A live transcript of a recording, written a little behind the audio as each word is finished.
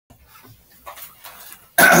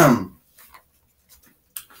Welcome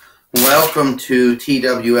to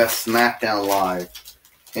TWF SmackDown Live.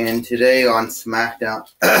 And today on SmackDown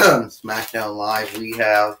SmackDown Live we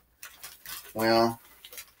have, we're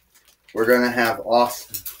going to have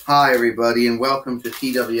Austin. Hi everybody and welcome to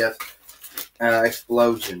TWF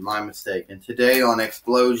Xlposion, my mistake. And today on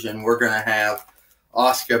Xlposion we're going to have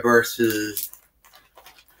Asuka versus,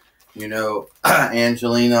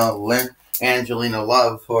 Angelina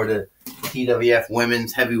Love for the TWF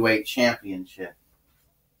Women's Heavyweight Championship.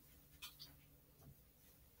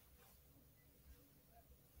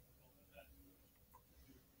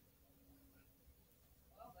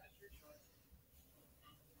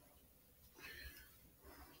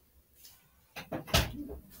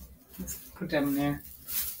 Put them in there.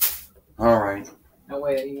 All right. No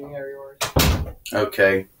way, you can have yours.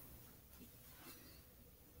 Okay.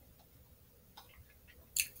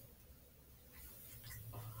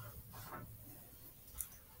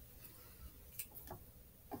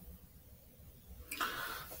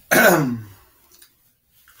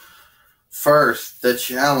 First, the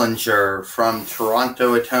challenger from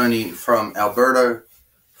Toronto, Alberta,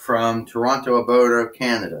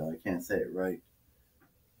 Canada. I can't say it right.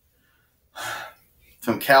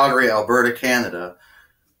 From Calgary, Alberta, Canada.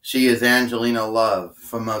 She is Angelina Love.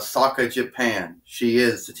 From Osaka, Japan. She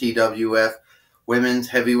is the TWF Women's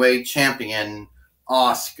Heavyweight Champion,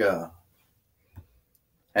 Asuka.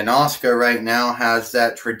 And Asuka right now has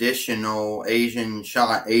that traditional Asian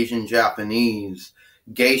Japanese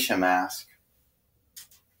geisha mask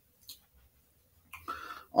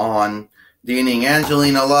on, dealing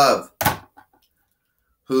Angelina Love,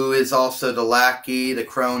 who is also the lackey, the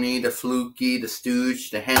crony, the fluky, the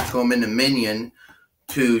stooge, the henchwoman, the minion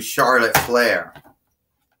to Charlotte Flair.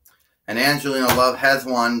 And Angelina Love has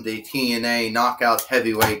won the TNA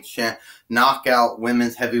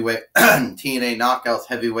Women's Heavyweight TNA Knockouts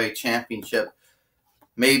Heavyweight Championship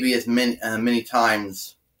maybe as many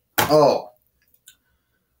times.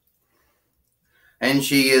 And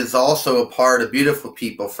she is also a part of Beautiful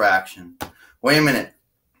People faction. Wait a minute.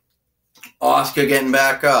 Asuka getting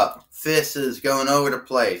back up. Fists is going over the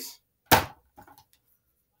place.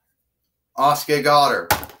 Asuka got her.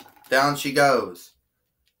 Down she goes.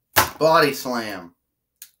 Body slam.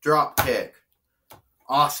 Drop kick.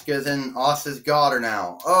 Asuka's got her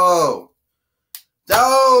now.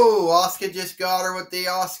 Asuka just got her with the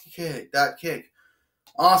Asuka kick. That kick.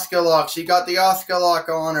 Asuka lock. She got the Asuka lock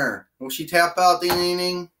on her. Will she tap out the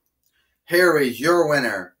inning? Here is your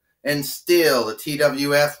winner. And still the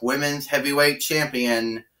TWF Women's Heavyweight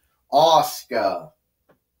Champion, Asuka.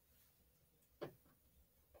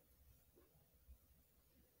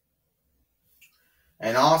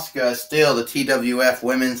 And Asuka is still the TWF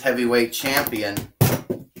Women's Heavyweight Champion.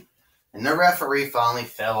 And the referee finally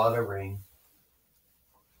fell out of the ring.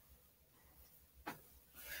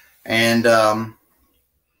 And,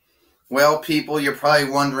 people, you're probably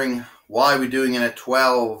wondering why we're doing it at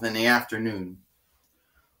 12 in the afternoon.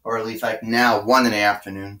 Or at least like now, 1 in the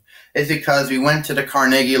afternoon. It's because we went to the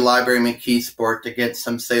Carnegie Library McKeesport to get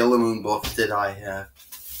some Sailor Moon books that I have.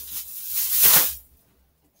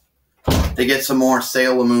 To get some more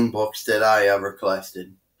Sailor Moon books that I have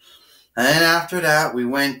requested. And then after that, we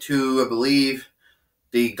went to, I believe,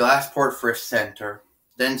 the Glassport Frisk Center.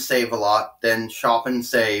 Then Save-A-Lot. Then Shop and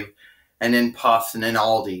Save. And then Puffs and then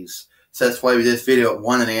Aldi's. So that's why we did this video at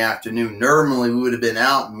 1 in the afternoon. Normally we would have been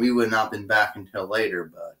out and we would not have been back until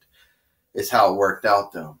later, but it's how it worked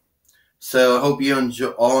out though. So I hope you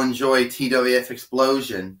all enjoy TWF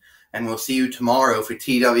Xlposion, and we'll see you tomorrow for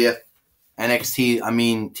TWF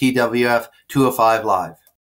 205 Live.